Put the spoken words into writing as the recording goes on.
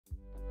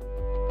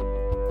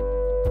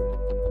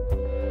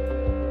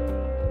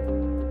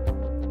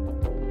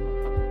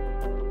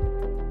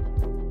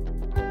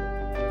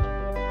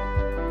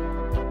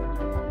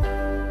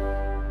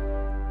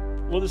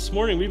this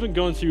morning we've been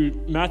going through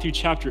Matthew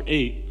chapter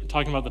 8,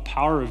 talking about the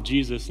power of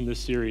Jesus in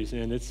this series,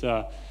 and it's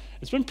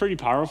been pretty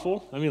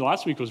powerful. I mean,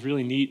 last week was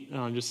really neat,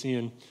 just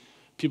seeing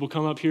people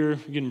come up here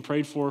getting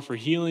prayed for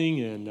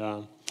healing,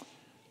 and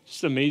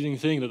just an amazing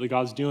thing that the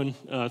God's doing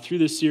through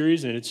this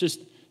series, and it's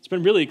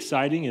been really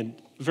exciting and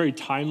a very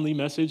timely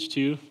message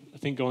too. I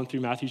think going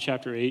through Matthew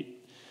chapter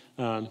 8,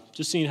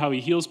 just seeing how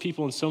he heals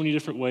people in so many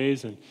different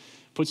ways and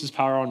puts his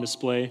power on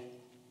display,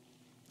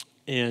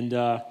 and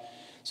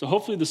so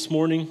hopefully this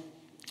morning,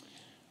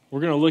 we're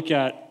going to look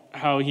at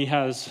how he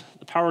has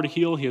the power to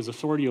heal. He has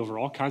authority over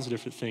all kinds of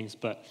different things,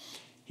 but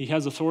he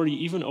has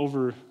authority even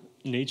over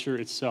nature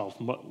itself,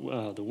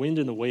 the wind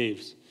and the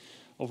waves,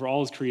 over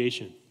all his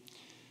creation.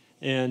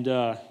 And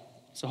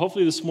so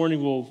hopefully this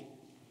morning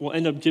we'll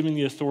end up giving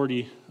the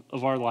authority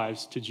of our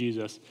lives to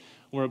Jesus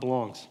where it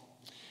belongs.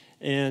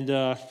 And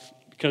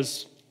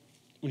because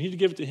we need to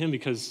give it to him,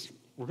 because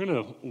we're going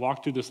to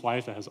walk through this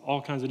life that has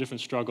all kinds of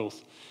different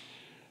struggles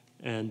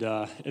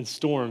and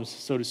storms,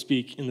 so to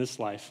speak, in this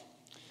life.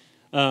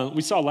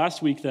 We saw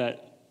last week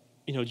that,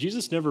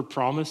 Jesus never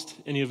promised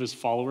any of his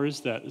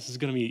followers that this is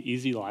going to be an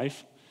easy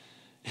life.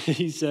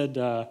 He said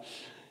the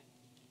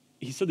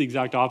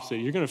exact opposite.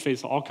 You're going to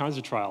face all kinds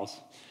of trials,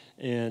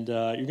 and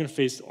you're going to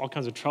face all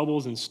kinds of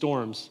troubles and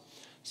storms,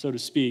 so to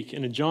speak.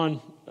 And in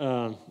John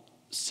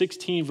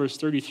 16, verse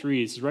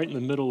 33, it's right in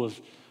the middle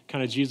of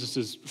kind of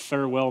Jesus'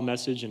 farewell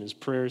message and his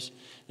prayers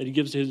that he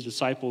gives to his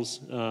disciples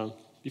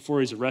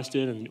before he's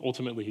arrested and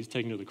ultimately he's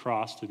taken to the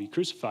cross to be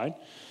crucified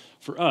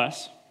for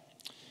us.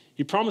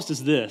 He promised us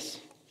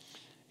this.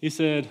 He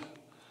said,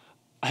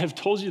 I have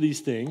told you these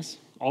things,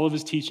 all of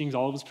his teachings,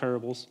 all of his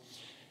parables,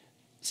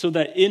 so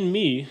that in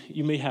me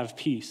you may have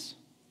peace.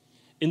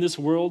 In this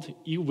world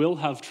you will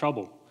have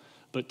trouble,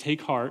 but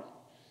take heart,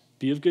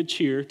 be of good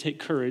cheer, take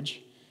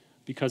courage,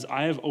 because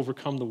I have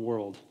overcome the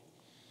world.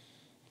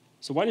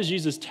 So why does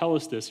Jesus tell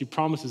us this? He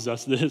promises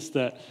us this,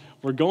 that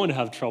we're going to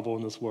have trouble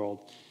in this world.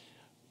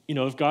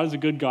 If God is a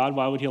good God,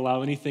 why would he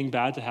allow anything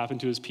bad to happen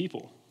to his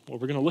people? Well,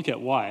 we're going to look at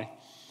why.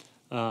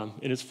 And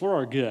it's for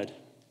our good.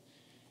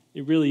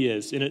 It really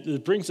is. And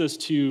it brings us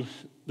to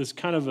this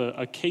kind of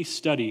a case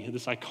study,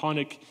 this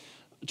iconic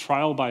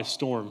trial by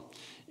storm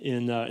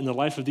in the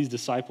life of these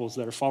disciples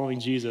that are following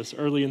Jesus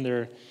early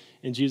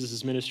in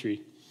Jesus'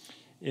 ministry.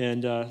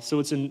 And so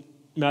it's in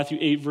Matthew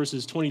 8,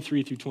 verses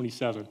 23 through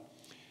 27.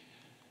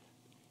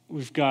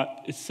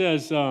 It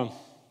says...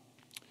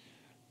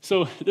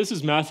 So this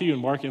is Matthew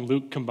and Mark and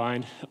Luke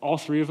combined. All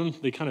three of them,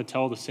 they kind of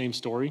tell the same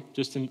story,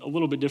 just in a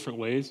little bit different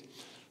ways.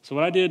 So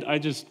what I did,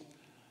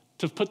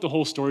 to put the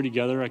whole story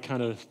together, I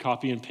kind of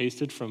copy and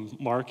pasted from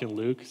Mark and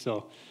Luke.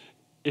 So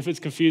if it's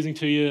confusing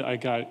to you, I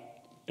got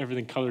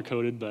everything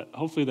color-coded, but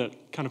hopefully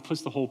that kind of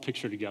puts the whole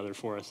picture together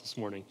for us this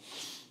morning.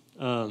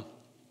 So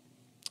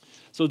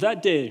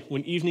that day,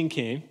 when evening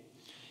came,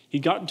 he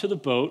got into the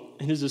boat,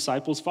 and his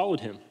disciples followed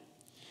him.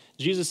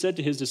 Jesus said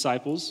to his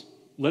disciples,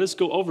 let us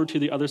go over to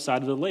the other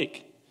side of the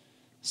lake.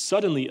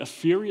 Suddenly, a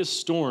furious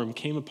storm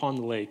came upon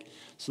the lake,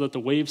 so that the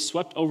waves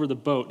swept over the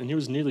boat, and he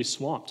was nearly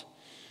swamped.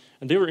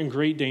 And they were in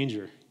great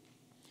danger.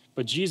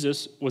 But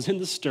Jesus was in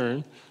the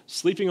stern,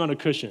 sleeping on a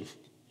cushion.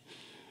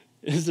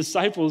 His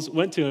disciples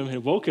went to him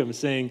and woke him,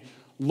 saying,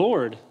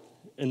 Lord,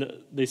 and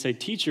they say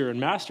teacher and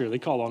master. They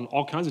call on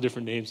all kinds of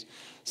different names.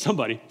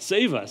 Somebody,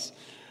 save us.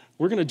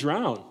 We're going to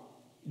drown.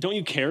 Don't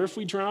you care if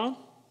we drown?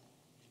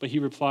 But he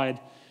replied,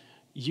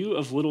 you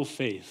of little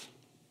faith.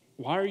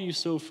 Why are you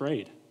so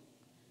afraid?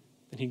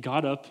 And he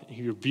got up and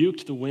he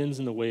rebuked the winds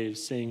and the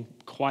waves, saying,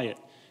 quiet,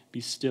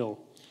 be still.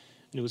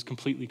 And it was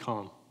completely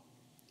calm.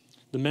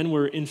 The men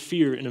were in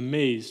fear and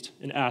amazed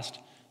and asked,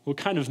 what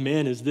kind of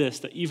man is this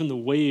that even the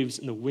waves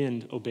and the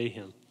wind obey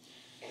him?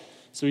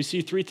 So you see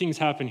three things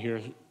happen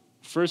here.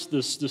 First,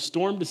 the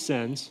storm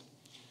descends,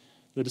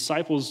 the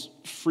disciples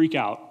freak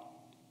out,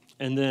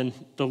 and then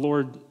the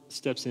Lord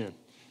steps in.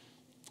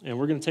 And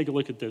we're going to take a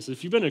look at this.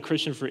 If you've been a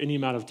Christian for any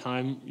amount of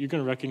time, you're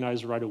going to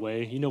recognize right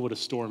away, you know what a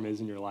storm is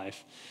in your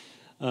life.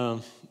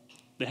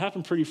 They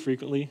happen pretty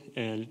frequently,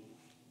 and,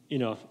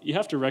 you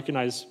have to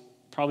recognize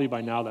probably by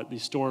now that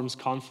these storms,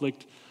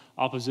 conflict,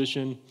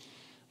 opposition,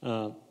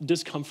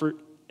 discomfort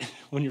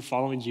when you're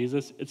following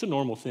Jesus, it's a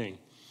normal thing.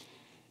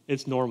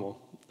 It's normal.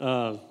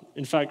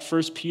 In fact,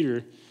 1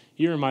 Peter,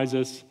 he reminds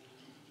us,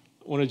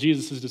 one of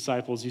Jesus'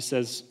 disciples, he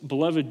says,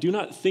 beloved, do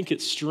not think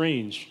it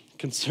strange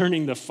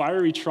concerning the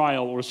fiery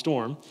trial or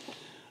storm,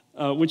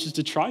 which is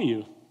to try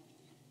you,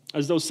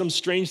 as though some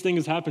strange thing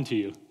has happened to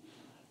you.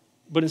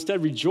 But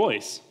instead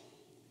rejoice,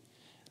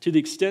 to the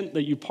extent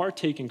that you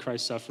partake in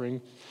Christ's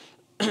suffering,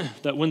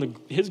 that when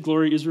his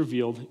glory is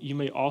revealed, you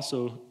may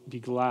also be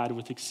glad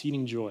with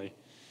exceeding joy.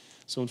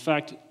 So in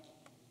fact,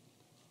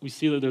 we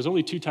see that there's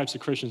only two types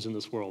of Christians in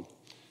this world.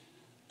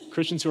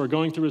 Christians who are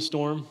going through a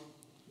storm,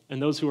 and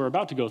those who are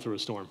about to go through a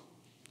storm.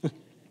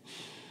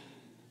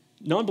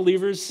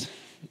 Non-believers,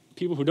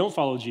 people who don't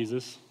follow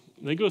Jesus,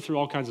 they go through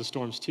all kinds of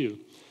storms too.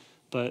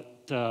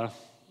 But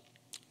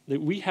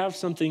we have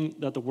something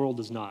that the world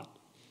does not.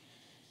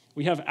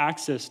 we have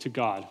access to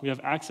God. We have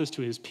access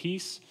to his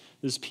peace,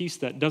 this peace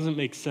that doesn't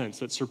make sense,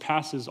 that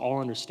surpasses all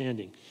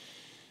understanding.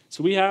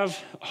 So we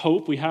have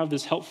hope. We have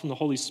this help from the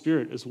Holy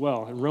Spirit as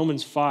well. In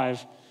Romans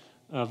 5,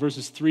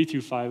 verses 3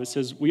 through 5, it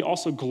says, we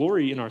also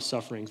glory in our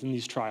sufferings, in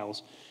these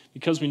trials,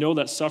 because we know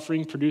that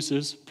suffering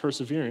produces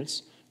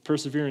perseverance,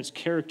 perseverance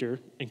character,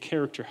 and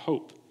character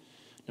hope.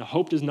 Now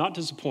hope does not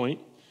disappoint,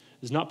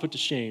 is not put to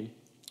shame,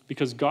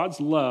 because God's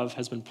love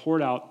has been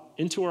poured out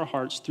into our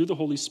hearts through the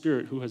Holy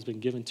Spirit who has been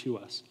given to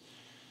us.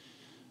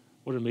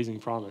 What an amazing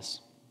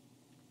promise.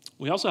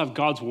 We also have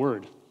God's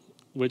word,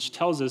 which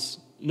tells us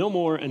no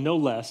more and no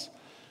less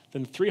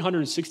than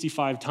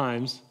 365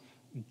 times,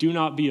 do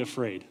not be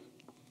afraid.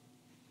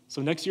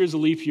 So next year's a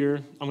leap year.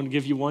 I'm going to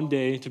give you one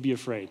day to be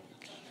afraid.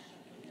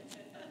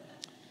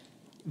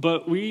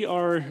 But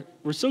we're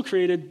so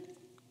created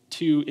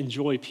to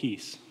enjoy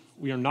peace.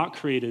 We are not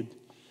created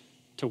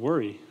to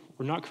worry.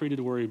 We're not created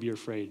to worry or be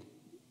afraid.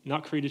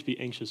 Not created to be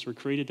anxious. We're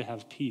created to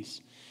have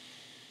peace.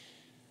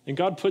 And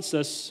God puts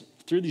us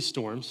through these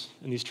storms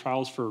and these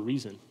trials for a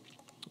reason.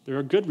 They're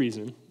a good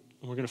reason,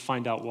 and we're going to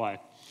find out why.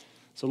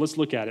 So let's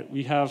look at it.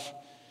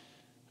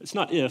 It's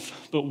not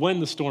if, but when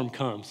the storm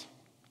comes.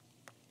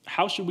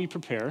 How should we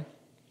prepare?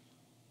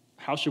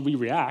 How should we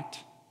react?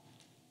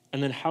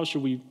 And then how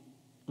should we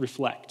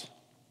reflect?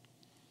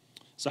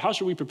 So how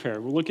should we prepare?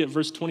 We'll look at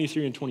verse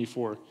 23 and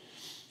 24.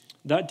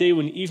 That day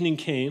when evening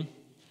came,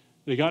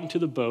 they got into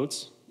the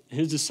boats, and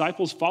his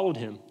disciples followed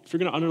him. If you're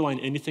going to underline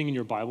anything in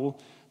your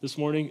Bible this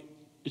morning,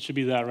 it should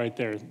be that right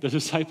there. The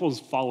disciples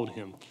followed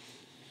him.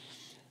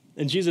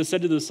 And Jesus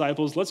said to the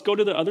disciples, let's go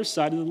to the other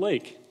side of the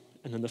lake.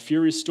 And then the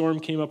furious storm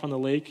came up on the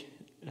lake,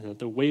 and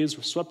the waves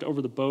were swept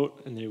over the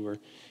boat, and they were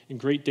in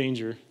great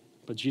danger.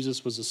 But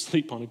Jesus was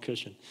asleep on a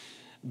cushion.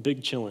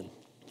 Big chillin',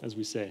 as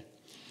we say.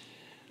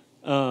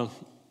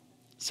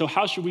 So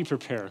how should we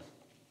prepare?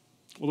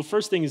 Well, the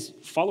first thing is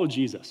follow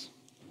Jesus.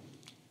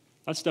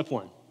 That's step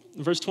one.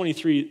 In verse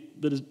 23,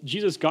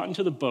 Jesus got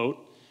into the boat,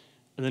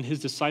 and then his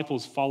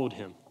disciples followed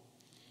him.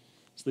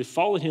 So they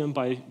followed him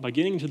by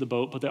getting into the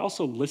boat, but they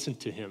also listened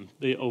to him.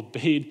 They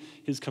obeyed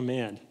his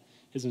command,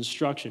 his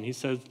instruction. He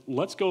said,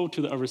 let's go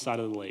to the other side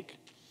of the lake.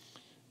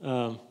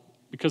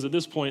 Because at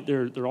this point,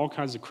 there are all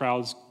kinds of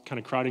crowds kind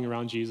of crowding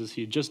around Jesus.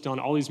 He had just done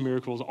all these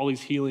miracles, all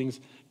these healings,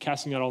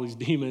 casting out all these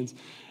demons,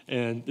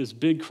 and this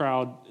big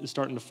crowd is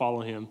starting to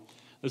follow him.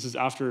 This is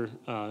after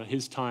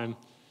his time,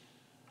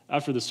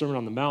 after the Sermon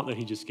on the Mount that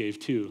he just gave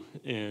too.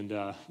 And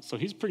so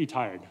he's pretty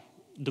tired.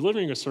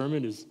 Delivering a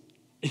sermon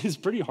is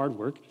pretty hard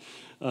work.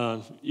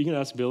 You can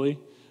ask Billy,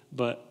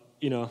 but,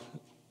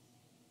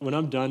 when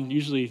I'm done,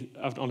 usually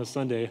on a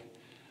Sunday,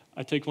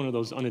 I take one of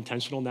those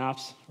unintentional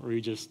naps where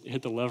you just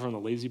hit the lever on the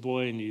lazy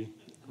boy and you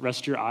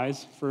rest your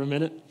eyes for a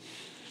minute.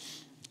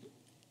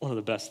 One of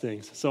the best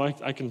things. So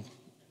I can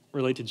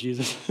relate to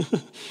Jesus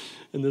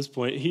in this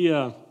point.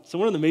 So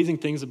one of the amazing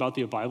things about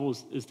the Bible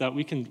is that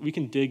we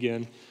can dig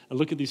in and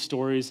look at these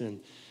stories and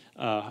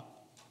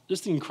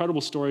just the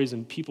incredible stories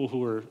and people who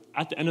were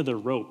at the end of their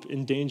rope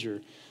in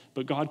danger,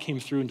 but God came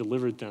through and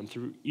delivered them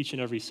through each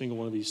and every single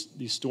one of these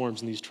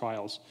storms and these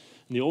trials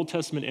in the Old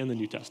Testament and the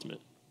New Testament.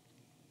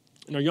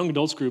 In our young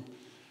adults group,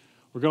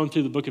 we're going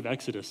through the book of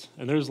Exodus,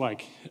 and there's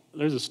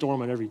a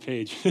storm on every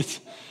page.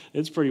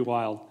 It's pretty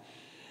wild.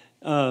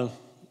 But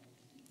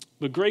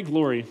Greg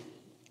Laurie,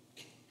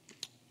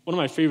 one of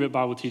my favorite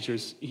Bible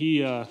teachers,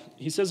 he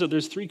says that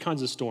there's three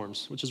kinds of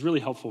storms, which is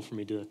really helpful for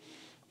me to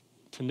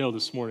know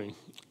this morning,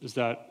 is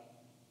that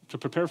to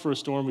prepare for a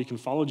storm, we can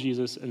follow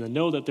Jesus and then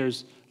know that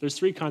there's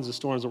three kinds of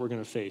storms that we're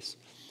going to face.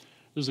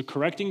 There's the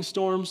correcting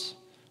storms,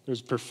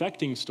 there's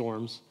perfecting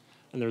storms,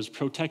 and there's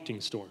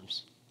protecting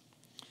storms.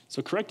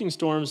 So correcting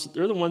storms,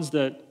 they're the ones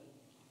that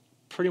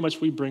pretty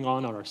much we bring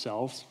on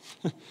ourselves,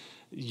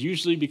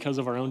 usually because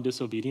of our own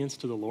disobedience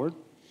to the Lord.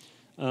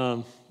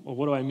 Well,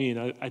 what do I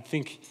mean? I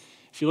think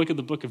if you look at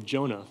the book of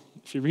Jonah,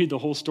 if you read the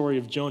whole story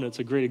of Jonah, it's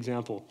a great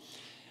example.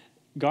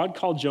 God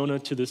called Jonah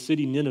to the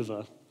city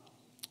Nineveh,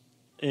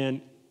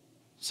 and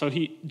so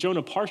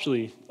Jonah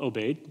partially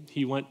obeyed.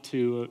 He got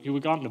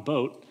in a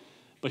boat,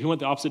 but he went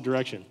the opposite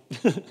direction.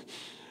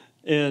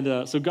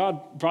 And so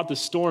God brought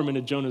this storm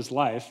into Jonah's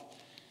life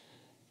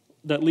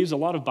that leaves a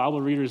lot of Bible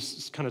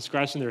readers kind of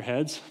scratching their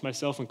heads,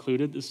 myself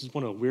included. This is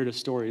one of the weirdest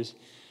stories,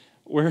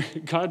 where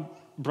God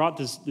brought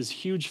this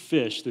huge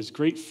fish, this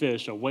great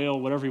fish, a whale,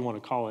 whatever you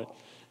want to call it,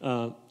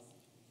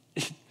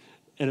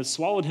 and it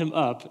swallowed him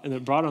up, and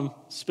it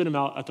spit him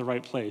out at the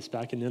right place,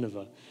 back in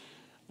Nineveh.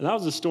 And that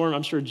was a storm.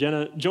 I'm sure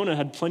Jonah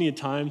had plenty of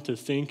time to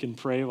think and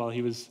pray while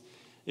he was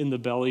in the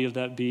belly of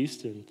that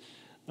beast.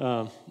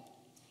 And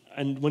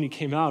when he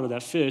came out of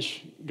that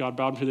fish, God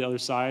brought him to the other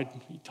side.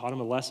 He taught him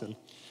a lesson.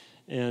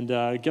 And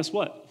guess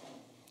what?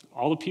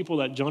 All the people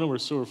that Jonah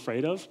was so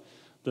afraid of,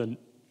 the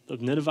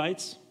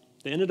Ninevites,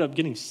 they ended up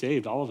getting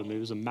saved, all of them. It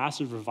was a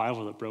massive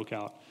revival that broke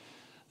out.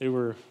 They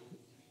were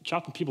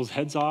chopping people's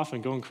heads off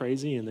and going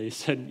crazy, and they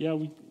said, yeah,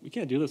 we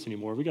can't do this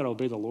anymore. We got to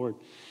obey the Lord.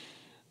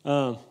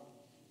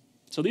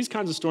 So these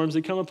kinds of storms,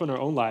 they come up in our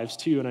own lives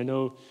too, and I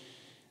know,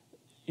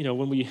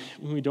 when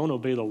we don't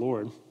obey the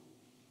Lord,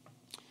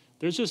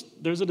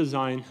 there's a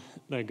design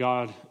that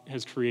God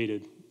has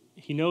created.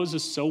 He knows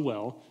us so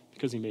well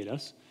because he made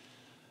us.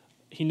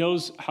 He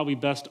knows how we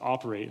best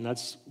operate, and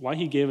that's why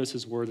he gave us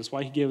his word. That's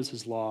why he gave us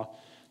his law.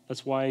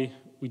 That's why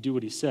we do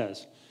what he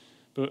says.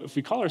 But if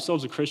we call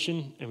ourselves a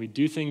Christian and we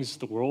do things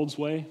the world's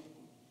way,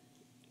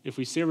 if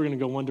we say we're going to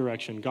go one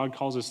direction, God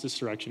calls us this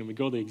direction, and we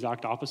go the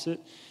exact opposite,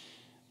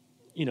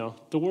 the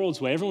world's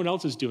way, everyone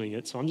else is doing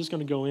it, so I'm just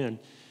going to go in.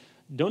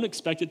 Don't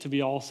expect it to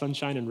be all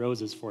sunshine and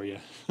roses for you,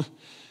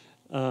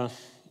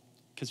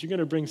 because you're going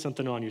to bring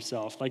something on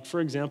yourself. Like,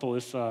 for example,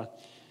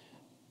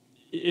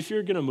 if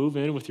you're going to move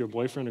in with your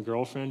boyfriend or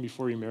girlfriend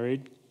before you're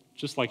married,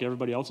 just like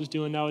everybody else is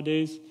doing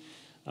nowadays,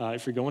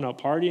 if you're going out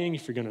partying,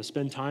 if you're going to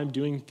spend time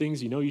doing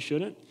things you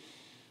shouldn't,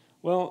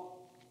 well,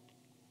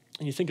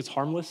 and you think it's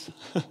harmless,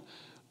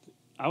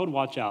 I would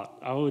watch out.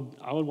 I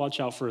would watch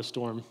out for a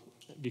storm,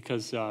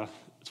 because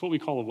it's what we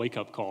call a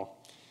wake-up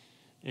call.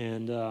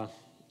 And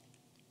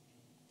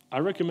I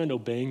recommend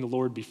obeying the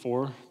Lord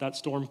before that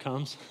storm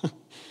comes.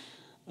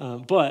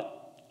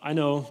 But I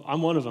know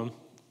I'm one of them.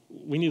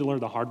 We need to learn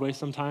the hard way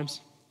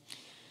sometimes.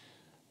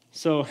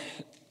 So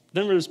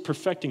then there's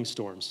perfecting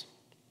storms.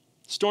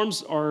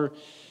 Storms are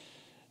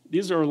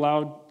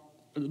allowed,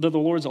 that the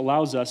Lord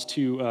allows us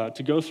to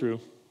go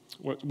through,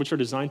 which are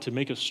designed to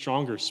make us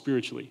stronger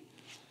spiritually.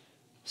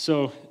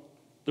 So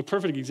the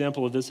perfect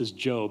example of this is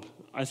Job.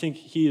 I think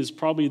he is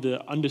probably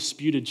the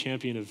undisputed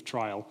champion of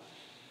trial.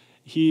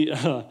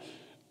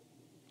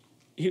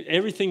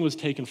 Everything was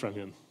taken from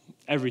him,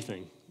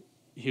 everything.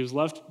 He was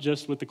left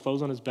just with the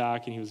clothes on his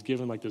back, and he was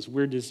given like this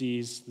weird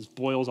disease, this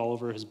boils all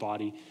over his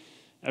body.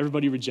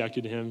 Everybody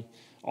rejected him.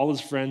 All his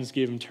friends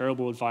gave him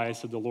terrible advice,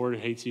 said the Lord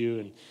hates you,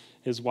 and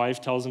his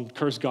wife tells him,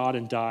 curse God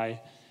and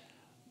die.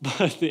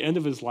 But at the end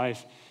of his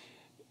life,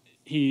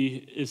 he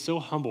is so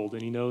humbled,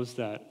 and he knows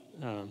that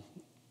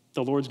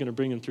the Lord's going to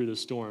bring him through the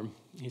storm.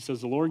 He says,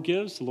 the Lord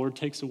gives, the Lord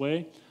takes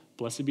away.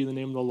 Blessed be the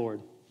name of the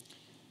Lord.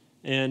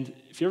 And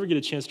if you ever get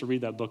a chance to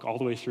read that book all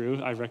the way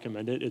through, I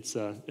recommend it.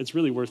 It's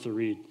really worth the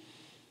read.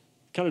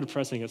 Kind of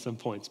depressing at some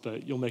points,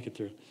 but you'll make it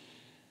through.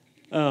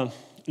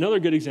 Another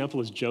good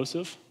example is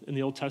Joseph in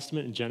the Old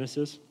Testament in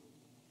Genesis.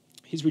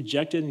 He's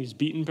rejected and he's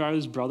beaten by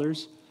his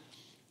brothers,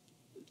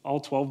 all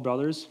 12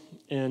 brothers,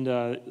 and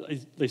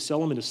they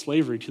sell him into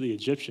slavery to the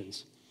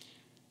Egyptians.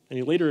 And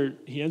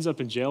he ends up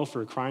in jail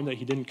for a crime that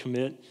he didn't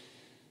commit,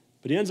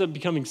 but he ends up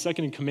becoming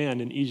second in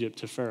command in Egypt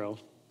to Pharaoh,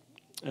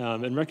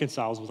 and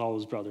reconciles with all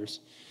his brothers.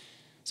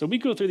 So we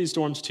go through these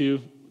storms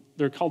too.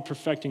 They're called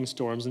perfecting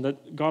storms, and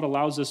that God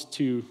allows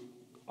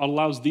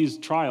these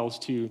trials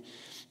to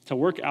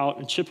work out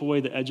and chip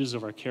away the edges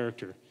of our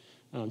character,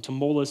 to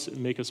mold us and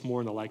make us more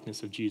in the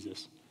likeness of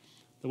Jesus,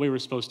 the way we're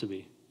supposed to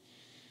be.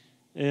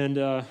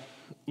 And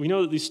we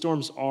know that these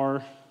storms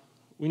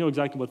we know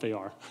exactly what they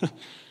are.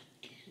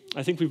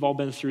 I think we've all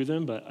been through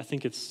them, but I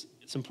think it's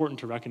important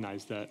to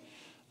recognize that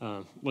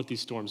what these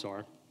storms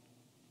are.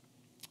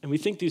 And we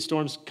think these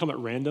storms come at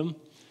random.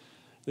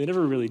 They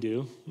never really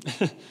do.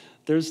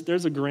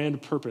 There's a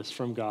grand purpose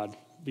from God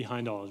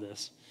behind all of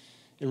this.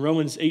 In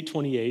Romans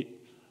 8:28,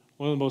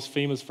 one of the most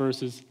famous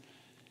verses,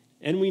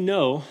 and we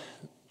know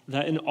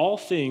that in all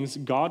things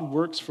God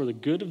works for the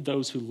good of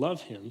those who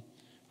love him,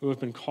 who have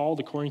been called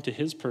according to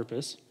his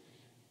purpose.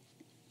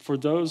 For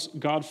those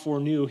God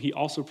foreknew, he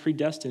also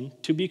predestined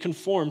to be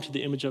conformed to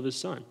the image of his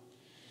Son.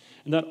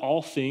 And that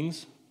all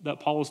things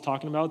that Paul is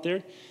talking about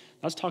there,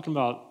 that's talking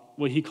about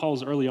what he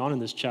calls early on in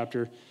this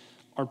chapter,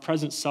 our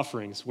present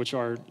sufferings, which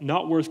are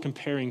not worth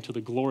comparing to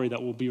the glory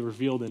that will be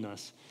revealed in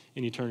us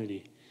in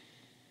eternity.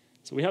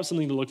 So we have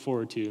something to look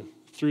forward to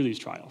through these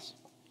trials.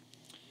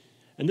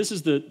 And this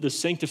is the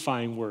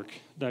sanctifying work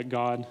that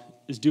God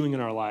is doing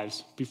in our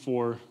lives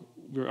before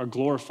we are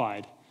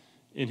glorified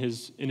in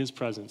his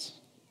presence,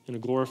 in a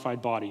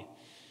glorified body.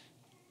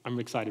 I'm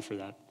excited for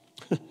that.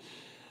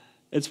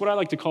 It's what I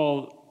like to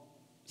call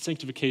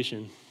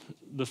sanctification,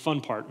 the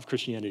fun part of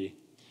Christianity.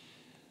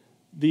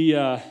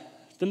 Then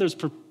there's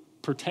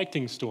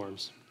protecting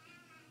storms.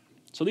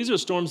 So these are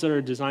storms that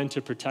are designed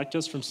to protect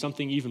us from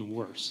something even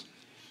worse.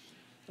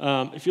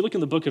 If you look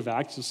in the book of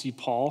Acts, you'll see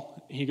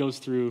Paul. He goes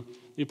through,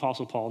 the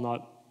Apostle Paul,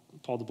 not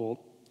Paul the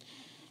Bolt.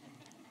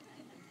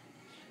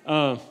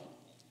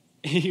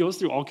 He goes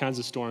through all kinds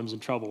of storms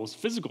and troubles,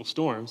 physical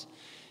storms.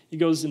 He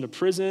goes into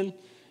prison.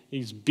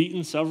 He's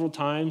beaten several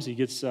times. He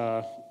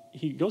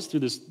goes through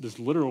this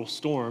literal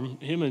storm.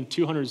 Him and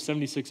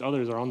 276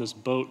 others are on this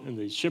boat and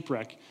they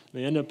shipwreck.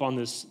 They end up on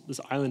this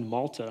island,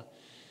 Malta. And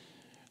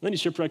then he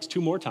shipwrecks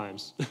 2 more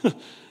times.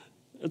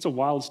 It's a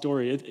wild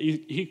story.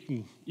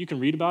 You can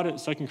read about it.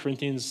 2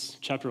 Corinthians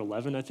chapter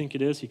 11, I think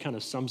it is. He kind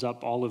of sums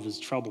up all of his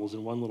troubles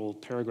in one little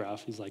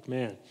paragraph. He's like,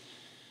 man,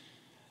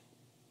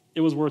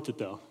 it was worth it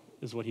though,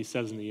 is what he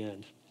says in the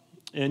end.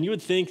 And you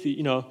would think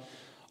that,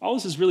 all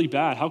this is really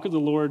bad. How could the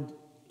Lord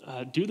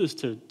do this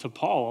to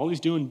Paul?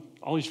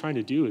 All he's trying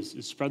to do is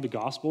spread the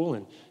gospel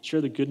and share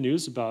the good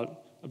news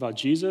about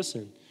Jesus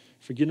and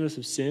forgiveness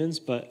of sins.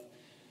 But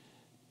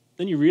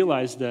then you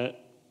realize that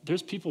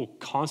there's people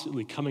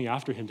constantly coming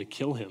after him to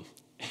kill him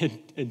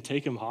and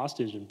take him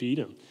hostage and beat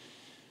him.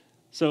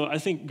 So I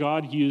think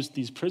God used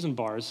these prison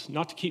bars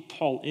not to keep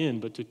Paul in,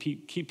 but to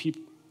keep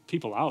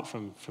people out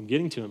from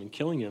getting to him and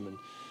killing him.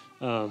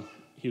 And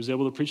he was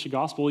able to preach the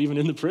gospel even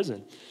in the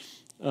prison.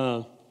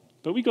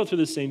 But we go through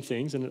the same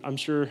things, and I'm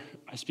sure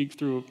I speak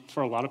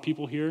for a lot of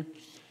people here.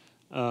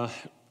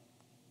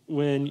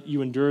 When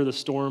you endure the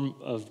storm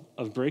of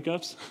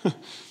breakups,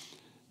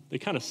 they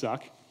kind of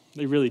suck.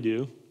 They really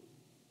do.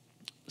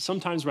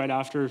 Sometimes right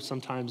after,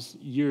 sometimes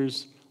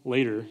years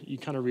later, you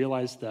kind of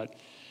realize that,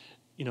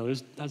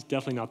 that's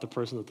definitely not the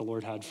person that the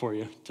Lord had for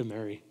you to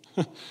marry.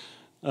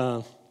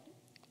 In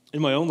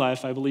my own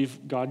life, I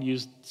believe God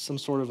used some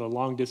sort of a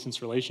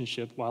long-distance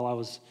relationship while I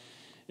was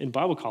in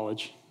Bible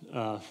college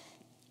to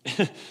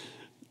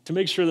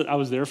make sure that I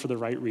was there for the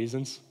right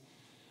reasons,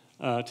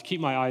 to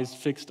keep my eyes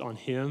fixed on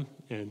Him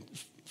and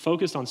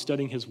focused on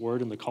studying His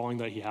Word and the calling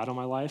that He had on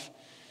my life.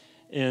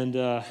 And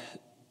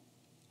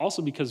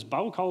also because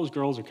Bible college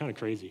girls are kind of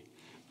crazy.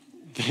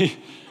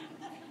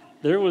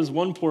 There was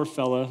one poor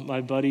fella, my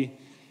buddy,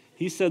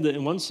 he said that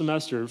in one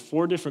semester,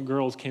 4 different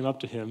girls came up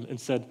to him and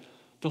said,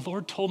 "The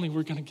Lord told me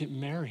we're going to get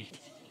married."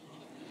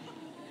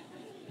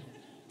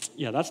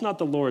 Yeah, that's not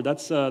the Lord.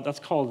 That's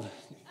called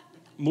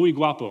muy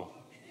guapo.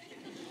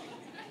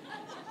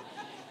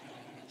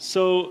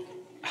 So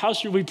how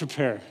should we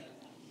prepare?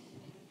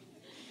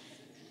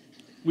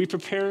 We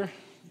prepare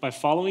by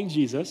following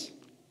Jesus.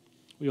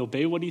 We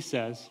obey what He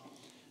says,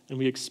 and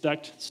we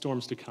expect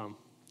storms to come.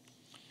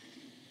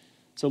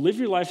 So live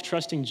your life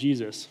trusting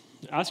Jesus,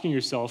 asking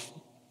yourself,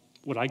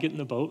 would I get in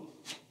the boat?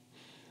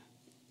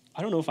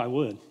 I don't know if I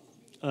would.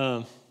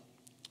 But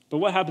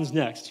what happens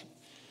next?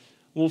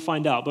 We'll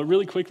find out. But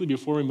really quickly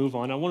before we move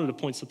on, I wanted to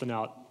point something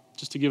out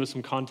just to give us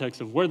some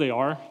context of where they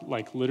are,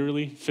 like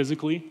literally,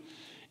 physically.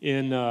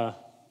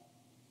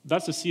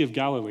 That's the Sea of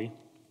Galilee.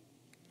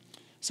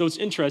 So it's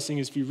interesting,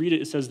 if you read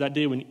it, it says that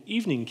day when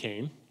evening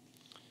came,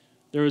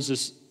 there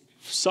was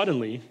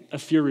suddenly a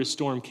furious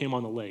storm came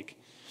on the lake.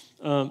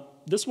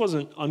 This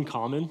wasn't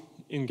uncommon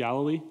in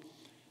Galilee.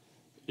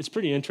 It's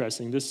pretty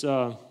interesting. This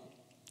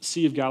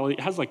Sea of Galilee,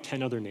 it has like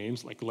 10 other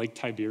names, like Lake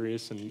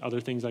Tiberias and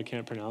other things I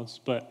can't pronounce.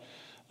 But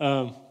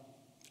I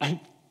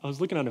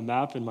was looking at a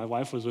map, and my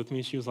wife was with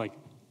me. She was like,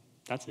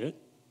 "That's it?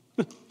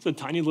 It's a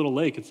tiny little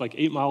lake. It's like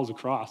 8 miles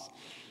across."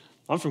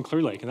 I'm from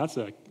Clear Lake, and that's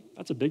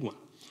a big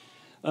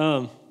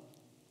one.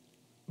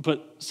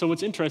 But so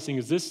what's interesting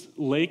is this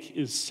lake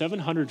is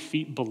 700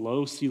 feet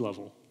below sea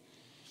level.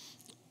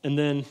 And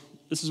then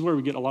this is where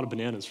we get a lot of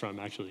bananas from,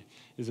 actually,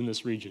 is in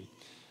this region.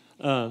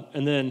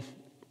 And then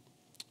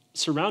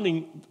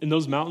surrounding in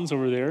those mountains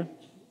over there,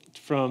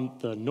 from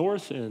the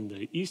north and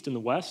the east and the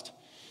west,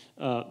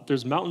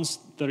 there's mountains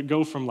that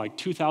go from like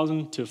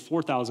 2,000 to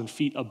 4,000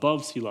 feet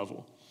above sea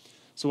level.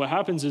 So what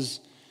happens is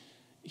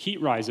heat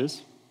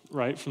rises,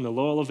 right, from the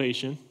low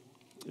elevation.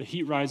 The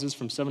heat rises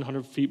from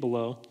 700 feet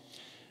below.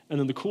 And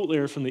then the cool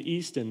air from the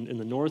east and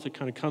the north, it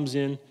kind of comes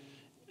in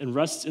and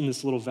rests in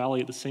this little valley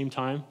at the same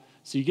time.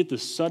 So you get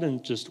this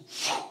sudden just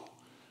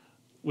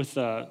with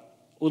a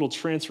little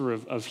transfer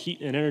of heat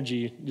and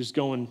energy just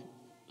going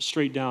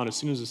straight down as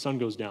soon as the sun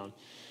goes down.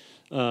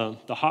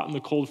 The hot and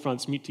the cold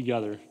fronts meet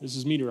together. This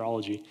is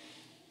meteorology.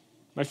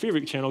 My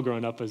favorite channel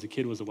growing up as a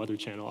kid was the Weather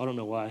Channel. I don't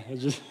know why.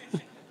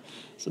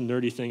 It's a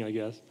nerdy thing, I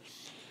guess.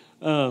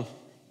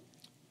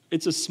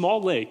 It's a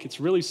small lake.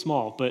 It's really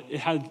small, but it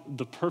had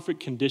the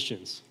perfect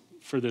conditions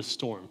for this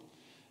storm.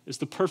 It's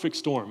the perfect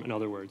storm, in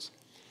other words.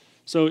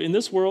 So in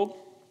this world,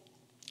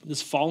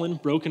 this fallen,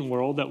 broken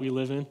world that we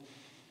live in,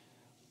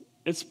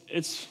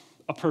 it's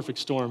a perfect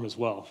storm as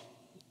well.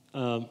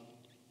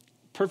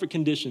 Perfect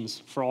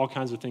conditions for all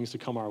kinds of things to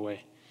come our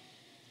way.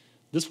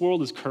 This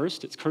world is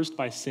cursed. It's cursed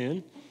by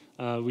sin.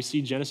 We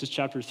see Genesis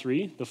chapter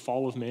 3, the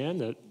fall of man,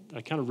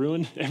 that kind of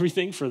ruined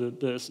everything for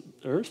the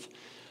earth.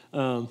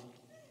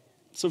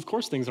 So of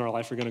course things in our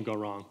life are going to go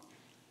wrong.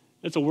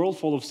 It's a world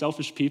full of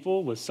selfish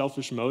people with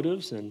selfish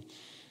motives, and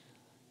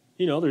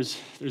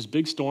there's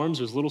big storms,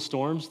 there's little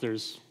storms.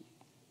 There's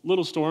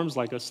little storms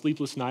like a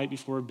sleepless night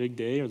before a big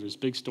day, or there's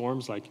big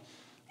storms like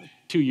a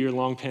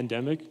 2-year-long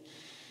pandemic.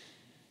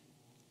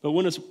 But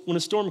when a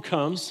storm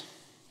comes,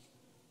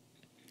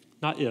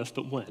 not if,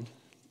 but when,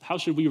 how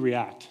should we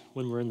react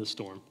when we're in the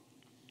storm?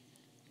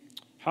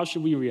 How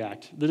should we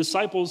react? The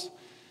disciples,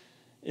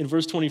 in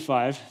verse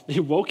 25, they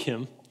woke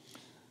him,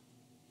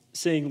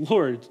 saying,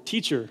 "Lord,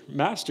 teacher,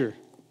 master,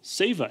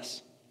 save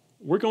us.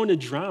 We're going to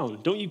drown.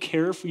 Don't you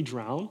care if we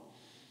drown?"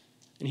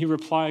 And he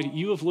replied,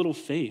 "You have little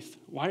faith.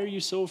 Why are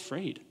you so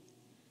afraid?"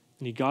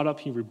 And he got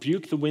up, he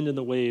rebuked the wind and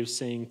the waves,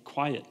 saying,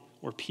 "Quiet,"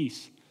 or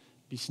 "Peace,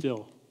 be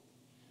still."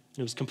 And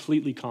it was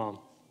completely calm.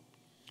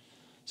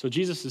 So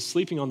Jesus is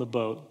sleeping on the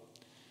boat,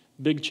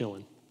 big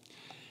chilling.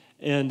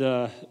 And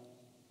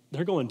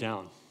they're going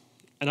down.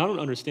 And I don't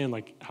understand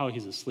how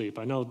he's asleep.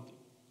 I know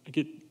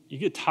you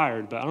get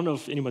tired, but I don't know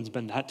if anyone's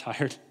been that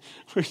tired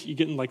where you're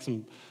getting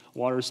some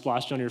water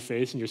splashed on your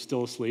face and you're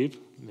still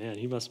asleep. Man,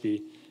 he must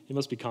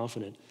be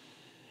confident.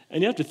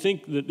 And you have to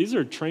think that these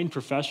are trained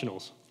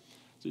professionals.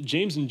 So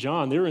James and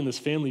John, they were in this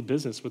family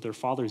business with their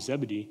father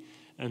Zebedee,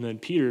 And then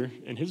Peter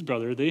and his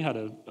brother, they had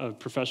a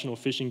professional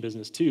fishing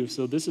business too.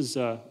 So these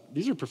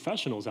are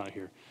professionals out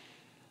here.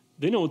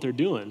 They know what they're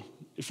doing.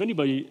 If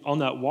anybody on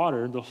that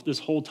water this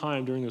whole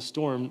time during the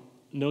storm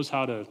knows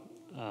how to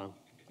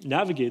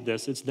navigate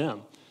this, it's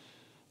them.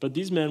 But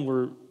these men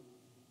were,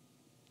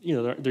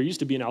 they're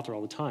used to being out there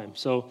all the time.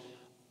 So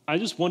I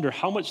just wonder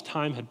how much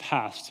time had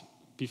passed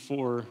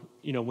before,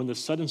 when the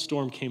sudden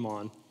storm came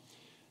on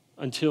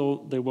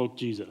until they woke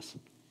Jesus.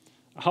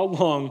 How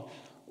long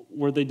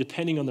were they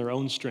depending on their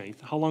own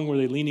strength? How long were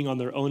they leaning on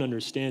their own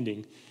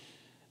understanding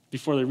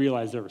before they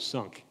realized they were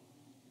sunk?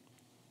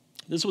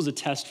 This was a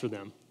test for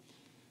them.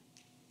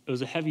 It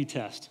was a heavy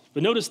test.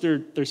 But notice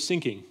they're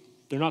sinking.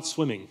 They're not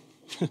swimming.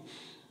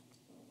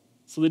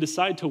 So they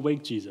decide to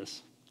wake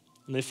Jesus.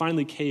 And they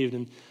finally caved.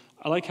 And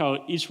I like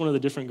how each one of the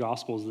different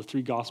gospels, the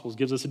three gospels,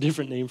 gives us a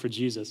different name for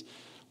Jesus.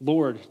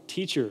 Lord,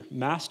 teacher,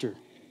 master,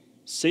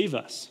 save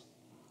us.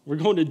 We're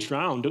going to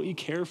drown. Don't you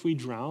care if we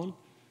drown?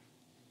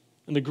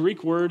 And the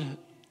Greek word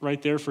right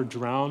there for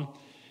drown,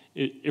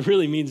 it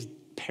really means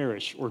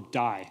perish or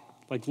die.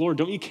 Like, Lord,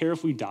 don't you care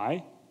if we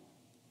die?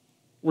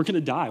 We're going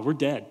to die. We're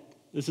dead.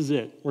 This is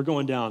it. We're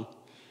going down.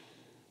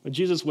 When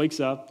Jesus wakes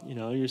up, he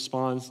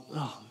responds,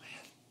 oh,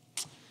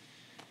 man,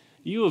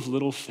 you have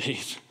little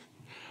faith.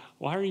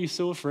 Why are you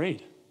so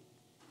afraid?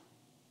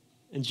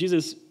 And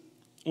Jesus,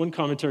 one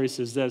commentary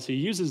says this. He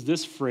uses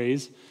this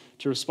phrase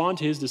to respond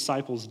to his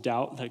disciples'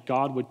 doubt that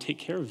God would take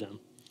care of them.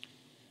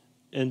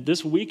 And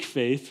this weak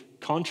faith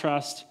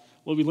contrasts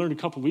what we learned a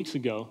couple weeks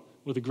ago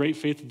with the great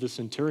faith of the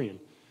centurion,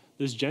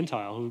 this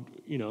Gentile who,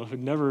 had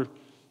never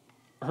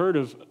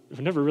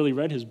never really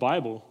read his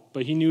Bible,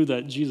 but he knew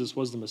that Jesus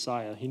was the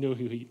Messiah. He knew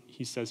who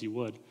he says he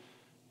would,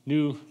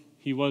 knew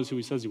he was who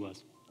he says he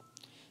was.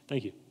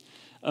 Thank you.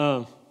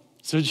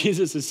 So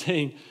Jesus is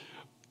saying,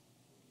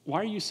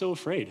 why are you so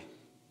afraid?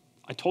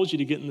 I told you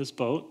to get in this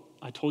boat.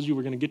 I told you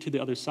we're going to get to the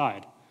other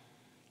side.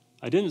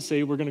 I didn't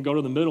say we're going to go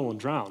to the middle and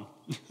drown.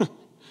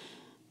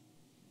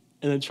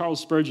 And then Charles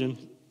Spurgeon,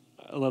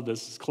 I love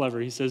this, it's clever.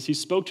 He says, he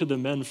spoke to the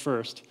men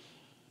first,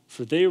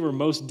 for they were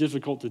most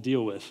difficult to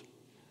deal with.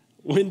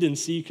 Wind and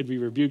sea could be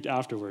rebuked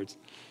afterwards.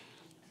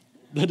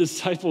 The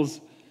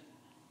disciples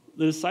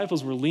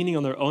were leaning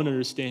on their own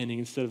understanding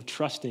instead of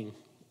trusting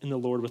in the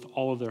Lord with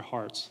all of their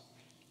hearts.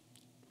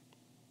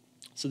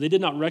 So they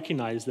did not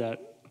recognize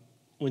that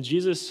when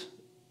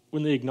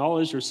they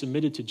acknowledged or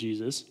submitted to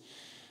Jesus,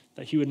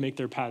 that he would make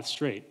their path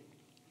straight.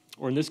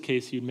 Or in this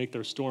case, he would make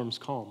their storms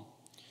calm.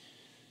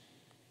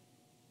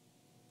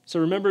 So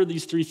remember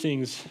these three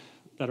things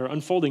that are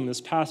unfolding in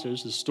this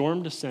passage. The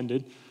storm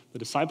descended, the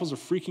disciples are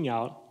freaking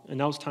out, and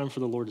now it's time for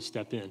the Lord to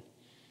step in.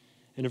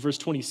 And in verse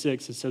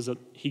 26, it says that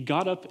he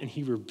got up and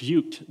he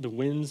rebuked the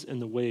winds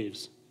and the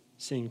waves,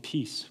 saying,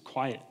 peace,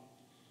 quiet,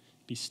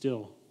 be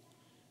still.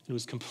 And it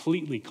was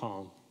completely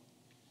calm.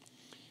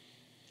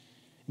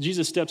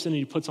 Jesus steps in and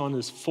he puts on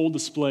this full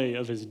display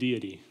of his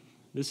deity.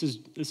 This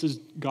is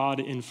God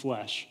in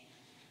flesh.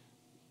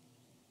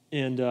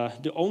 And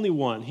he's the only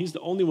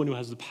one who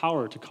has the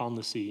power to calm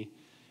the sea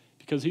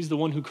because he's the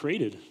one who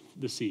created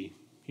the sea.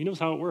 He knows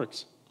how it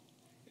works.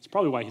 It's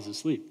probably why he's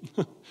asleep.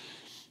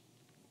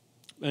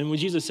 And when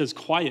Jesus says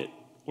quiet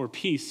or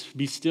peace,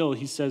 be still,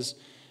 he says,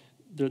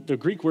 the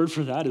Greek word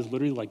for that is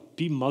literally like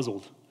be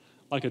muzzled,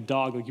 like a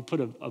dog, like you put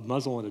a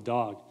muzzle on a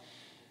dog.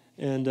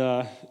 And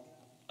a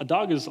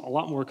dog is a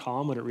lot more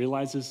calm when it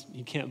realizes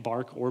he can't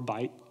bark or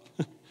bite.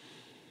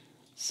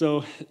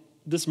 So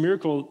this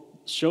miracle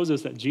shows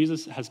us that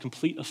Jesus has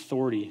complete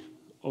authority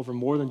over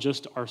more than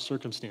just our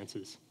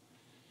circumstances.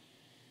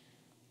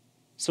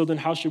 So then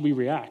how should we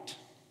react?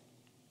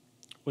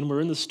 When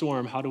we're in the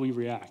storm, how do we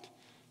react?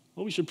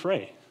 Well, we should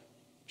pray.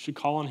 We should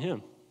call on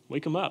him.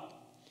 Wake him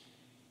up.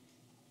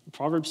 The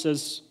proverb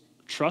says,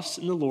 trust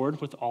in the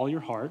Lord with all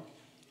your heart.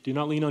 Do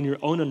not lean on your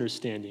own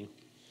understanding.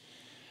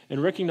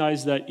 And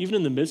recognize that even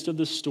in the midst of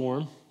this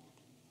storm,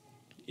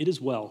 it is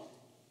well.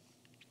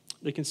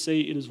 They can say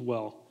it is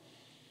well.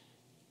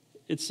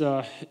 It's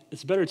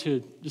better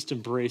to just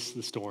embrace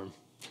the storm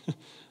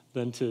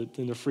than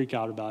to freak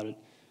out about it.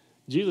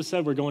 Jesus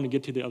said we're going to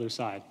get to the other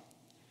side.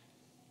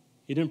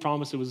 He didn't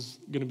promise it was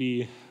going to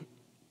be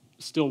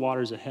still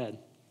waters ahead.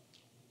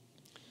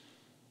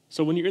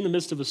 So when you're in the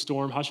midst of a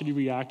storm, how should you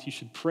react? You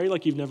should pray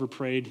like you've never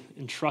prayed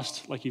and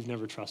trust like you've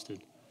never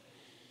trusted.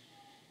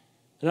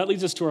 And that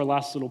leads us to our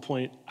last little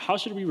point. How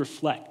should we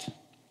reflect?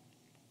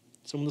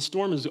 So when the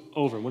storm is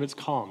over, when it's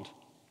calmed,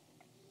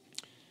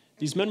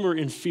 these men were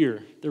in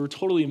fear. They were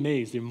totally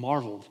amazed. They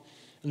marveled.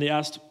 And they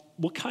asked,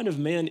 what kind of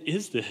man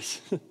is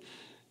this?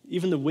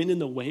 Even the wind and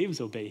the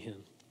waves obey him.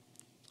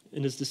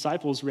 And his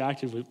disciples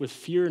reacted with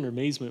fear and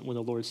amazement when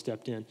the Lord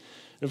stepped in. And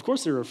of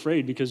course they were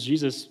afraid because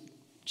Jesus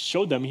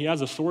showed them he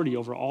has authority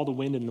over all the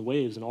wind and the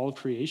waves and all of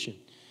creation.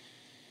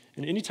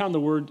 And anytime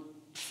the word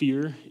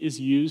fear is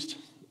used,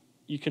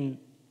 you can,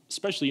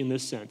 especially in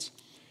this sense,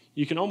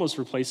 you can almost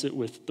replace it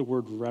with the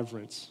word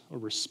reverence or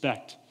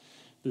respect,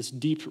 this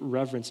deep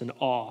reverence and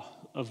awe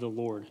of the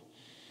Lord.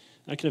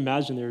 I can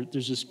imagine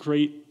there's this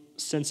great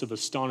sense of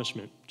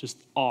astonishment, just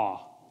awe.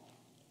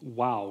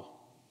 Wow.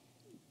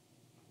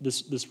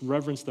 this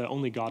reverence that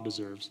only God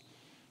deserves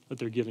that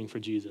they're giving for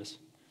Jesus.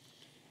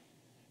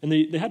 And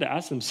they had to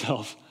ask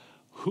themselves,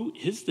 who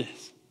is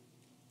this?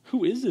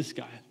 Who is this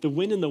guy? The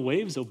wind and the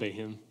waves obey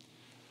him.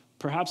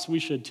 Perhaps we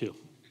should too.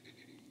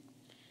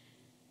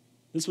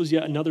 This was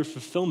yet another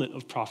fulfillment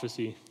of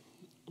prophecy.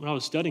 When I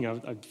was studying,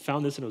 I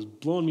found this and it was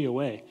blowing me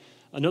away.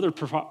 Another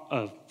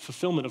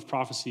fulfillment of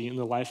prophecy in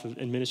the life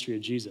and ministry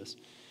of Jesus.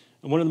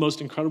 And one of the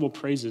most incredible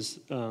praises,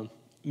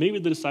 maybe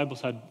the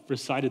disciples had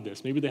recited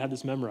this. Maybe they had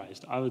this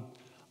memorized. I would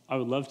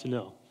love to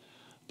know.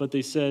 But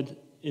they said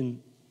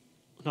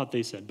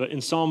but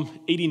in Psalm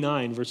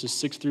 89, verses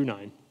 6 through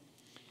 9, it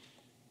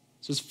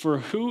says, "For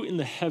who in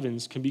the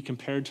heavens can be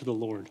compared to the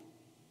Lord?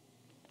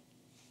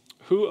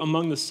 Who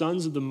among the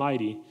sons of the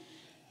mighty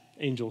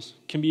angels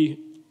can be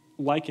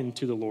likened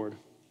to the Lord?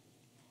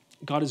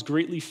 God is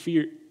greatly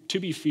to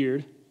be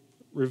feared,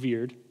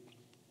 revered,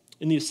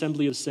 in the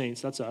assembly of the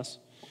saints," that's us,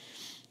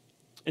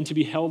 "and to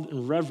be held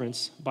in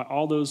reverence by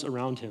all those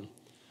around him.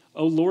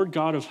 O Lord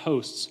God of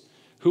hosts,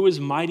 who is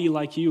mighty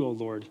like you, O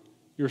Lord?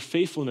 Your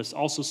faithfulness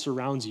also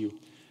surrounds you.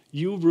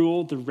 You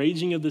rule the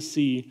raging of the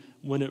sea.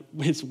 When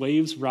its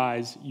waves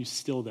rise, you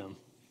still them."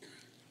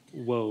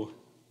 Whoa.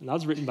 And that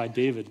was written by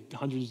David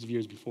hundreds of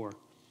years before.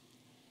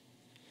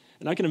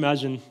 And I can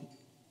imagine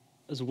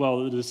as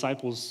well that the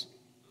disciples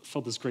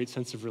felt this great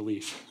sense of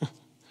relief.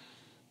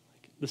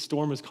 The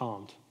storm is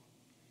calmed.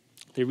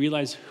 They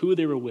realized who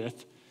they were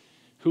with,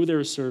 who they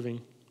were serving,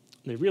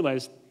 and they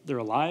realized they're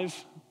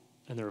alive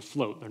and they're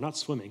afloat. They're not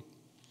swimming.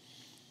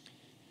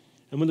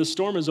 And when the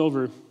storm is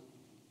over,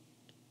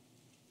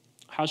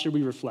 how should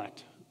we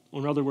reflect?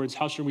 Or in other words,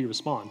 how should we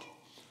respond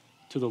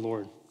to the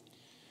Lord?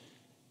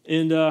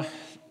 And a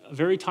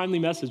very timely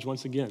message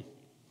once again.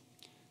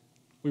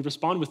 We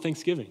respond with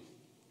thanksgiving.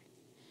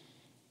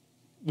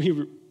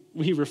 We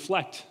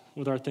reflect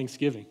with our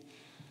thanksgiving.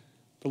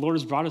 The Lord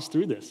has brought us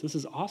through this. This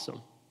is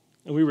awesome.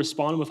 And we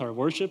respond with our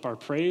worship, our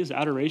praise,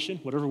 adoration,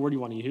 whatever word you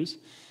want to use.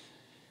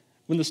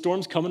 When the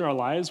storms come in our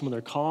lives, when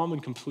they're calm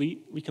and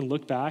complete, we can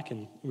look back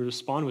and we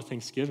respond with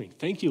thanksgiving.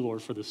 Thank you,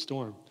 Lord, for this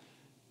storm.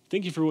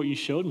 Thank you for what you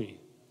showed me.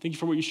 Thank you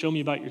for what you showed me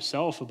about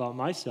yourself, about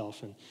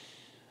myself,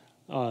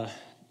 and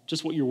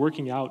just what you're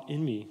working out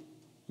in me,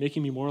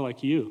 making me more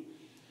like you.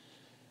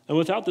 And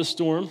without this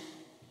storm,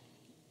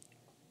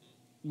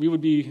 we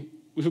would be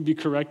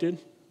corrected.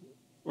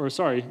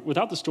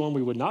 Without the storm,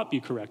 we would not be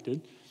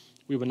corrected.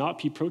 We would not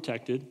be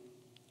protected.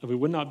 And we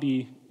would not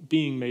be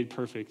being made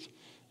perfect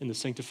in the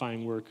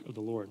sanctifying work of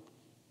the Lord.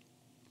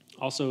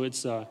 Also,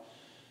 it's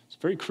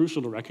very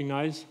crucial to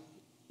recognize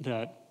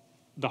that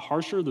the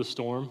harsher the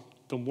storm,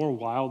 the more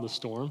wild the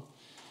storm,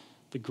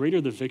 the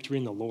greater the victory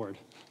in the Lord.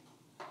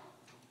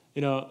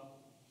 You know,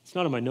 it's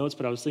not in my notes,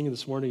 but I was thinking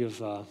this morning of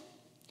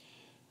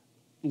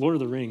Lord of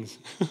the Rings.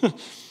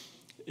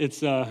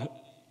 It's,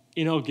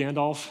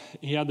 Gandalf,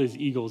 he had these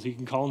eagles. He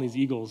can call in these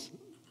eagles,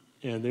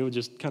 and they would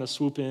just kind of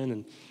swoop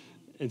in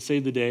and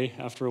save the day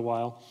after a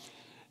while.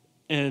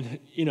 And,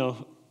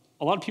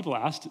 a lot of people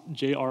asked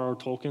J.R.R.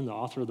 Tolkien, the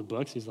author of the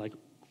books, he's like,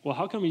 well,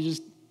 how come he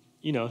just,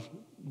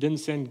 didn't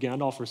send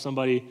Gandalf or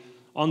somebody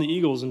on the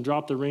eagles and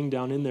drop the ring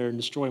down in there and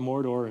destroy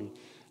Mordor and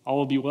all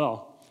will be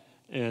well?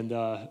 And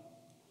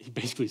he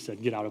basically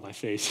said, get out of my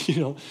face,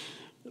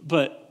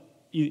 But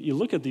you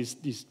look at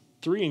these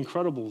three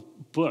incredible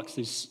books,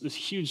 this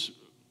huge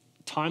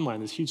timeline,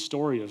 this huge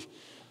story of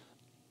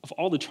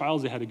all the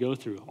trials they had to go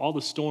through, all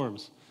the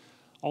storms,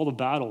 all the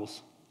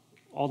battles,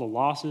 all the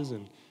losses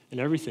and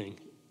everything.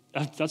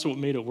 That's what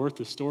made it worth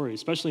the story,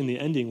 especially in the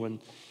ending when,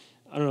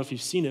 I don't know if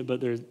you've seen it, but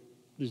there's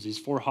these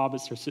four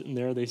hobbits that are sitting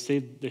there. They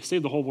saved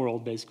the whole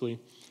world, basically.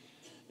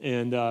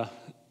 And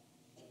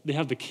they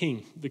have the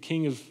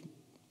king of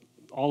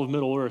all of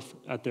Middle-earth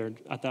at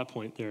that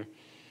point there.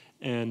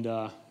 And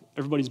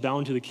everybody's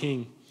bowing to the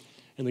king.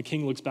 And the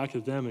king looks back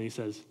at them and he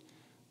says,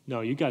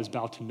 no, you guys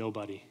bow to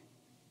nobody.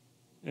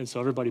 And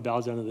so everybody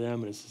bows down to them,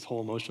 and it's this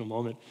whole emotional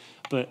moment.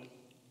 But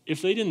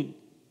if they didn't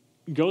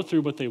go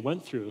through what they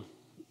went through,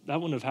 that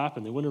wouldn't have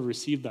happened. They wouldn't have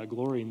received that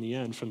glory in the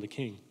end from the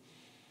king.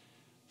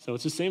 So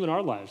it's the same in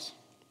our lives.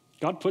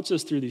 God puts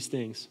us through these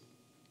things.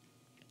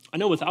 I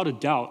know without a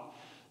doubt,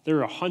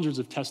 there are hundreds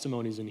of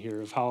testimonies in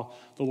here of how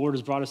the Lord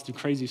has brought us through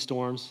crazy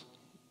storms.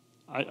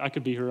 I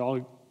could be here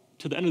all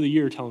to the end of the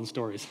year telling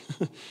stories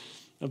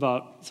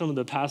about some of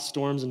the past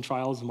storms and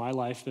trials in my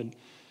life and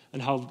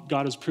how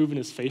God has proven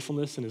his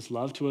faithfulness and his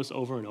love to us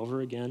over and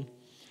over again,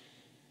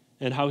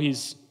 and how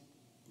he's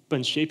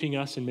been shaping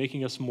us and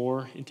making us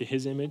more into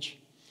his image.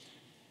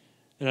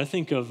 And I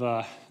think of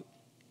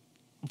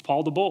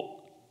Paul the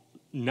Bolt,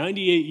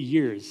 98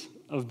 years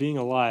of being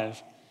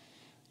alive.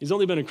 He's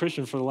only been a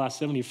Christian for the last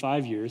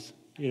 75 years,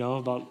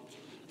 about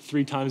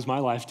 3 times my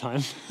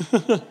lifetime.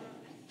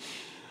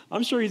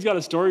 I'm sure he's got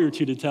a story or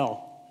two to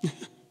tell.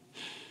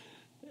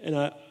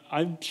 And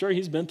I'm sure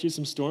he's been through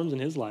some storms in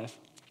his life.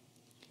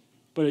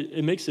 But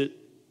it makes it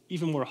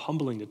even more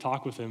humbling to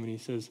talk with him. And he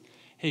says,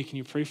 hey, can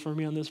you pray for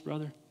me on this,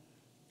 brother?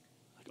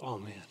 Like, oh,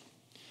 man.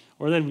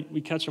 Or then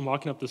we catch him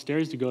walking up the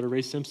stairs to go to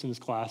Ray Simpson's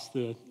class,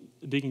 the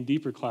Digging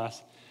Deeper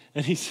class.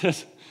 And he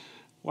says,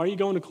 why are you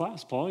going to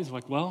class, Paul? He's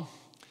like, well,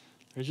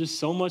 there's just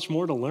so much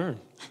more to learn.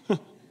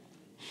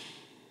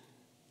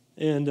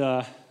 And,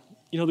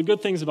 the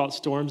good things about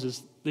storms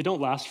is they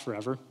don't last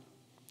forever.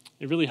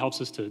 It really helps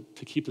us to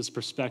keep this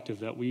perspective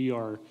that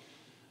we're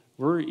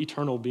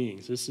eternal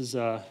beings.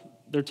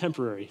 They're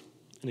temporary.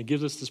 And it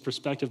gives us this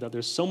perspective that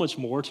there's so much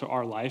more to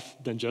our life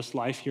than just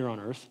life here on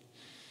earth.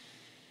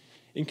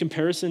 In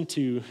comparison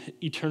to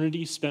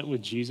eternity spent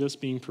with Jesus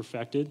being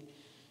perfected,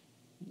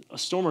 a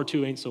storm or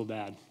two ain't so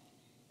bad.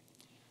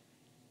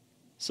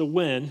 So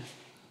when,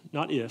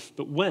 not if,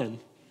 but when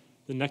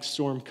the next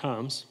storm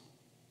comes,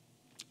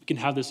 we can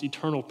have this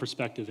eternal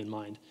perspective in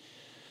mind.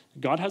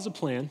 God has a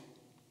plan.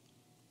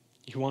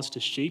 He wants to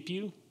shape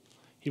you.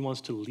 He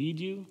wants to lead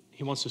you.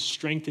 He wants to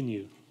strengthen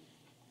you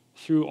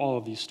through all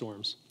of these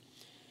storms.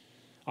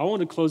 I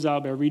want to close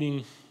out by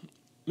reading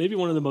maybe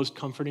one of the most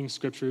comforting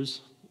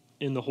scriptures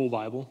in the whole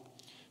Bible.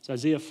 It's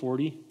Isaiah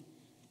 40.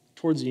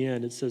 Towards the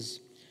end, it says,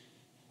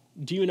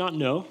 "Do you not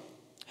know?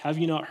 Have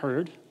you not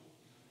heard?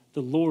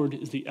 The Lord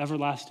is the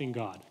everlasting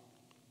God,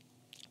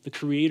 the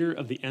creator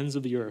of the ends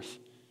of the earth.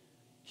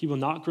 He will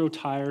not grow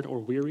tired or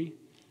weary,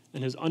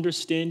 and his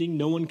understanding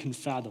no one can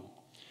fathom.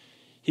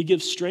 He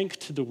gives strength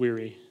to the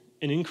weary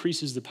and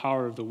increases the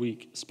power of the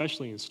weak,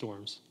 especially in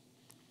storms.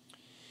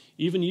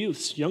 Even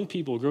youths, young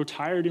people, grow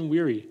tired and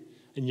weary,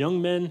 and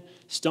young men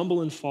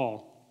stumble and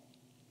fall.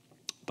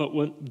 But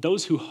when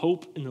those who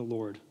hope in the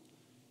Lord,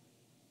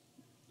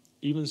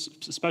 even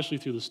especially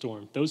through the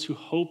storm, those who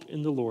hope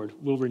in the Lord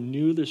will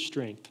renew their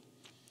strength.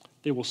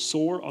 They will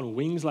soar on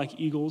wings like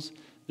eagles.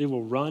 They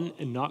will run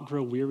and not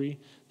grow weary.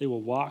 They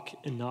will walk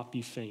and not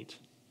be faint."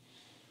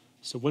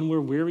 So when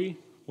we're weary,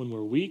 when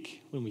we're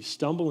weak, when we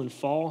stumble and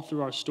fall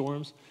through our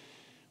storms,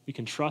 we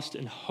can trust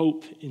and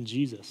hope in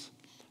Jesus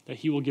that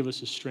he will give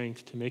us the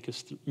strength to make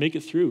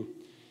it through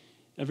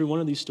every one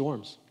of these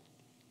storms.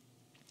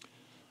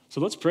 So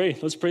let's pray.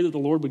 Let's pray that the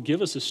Lord would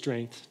give us the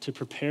strength to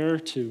prepare,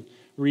 to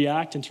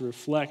react, and to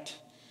reflect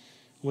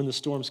when the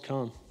storms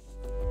come.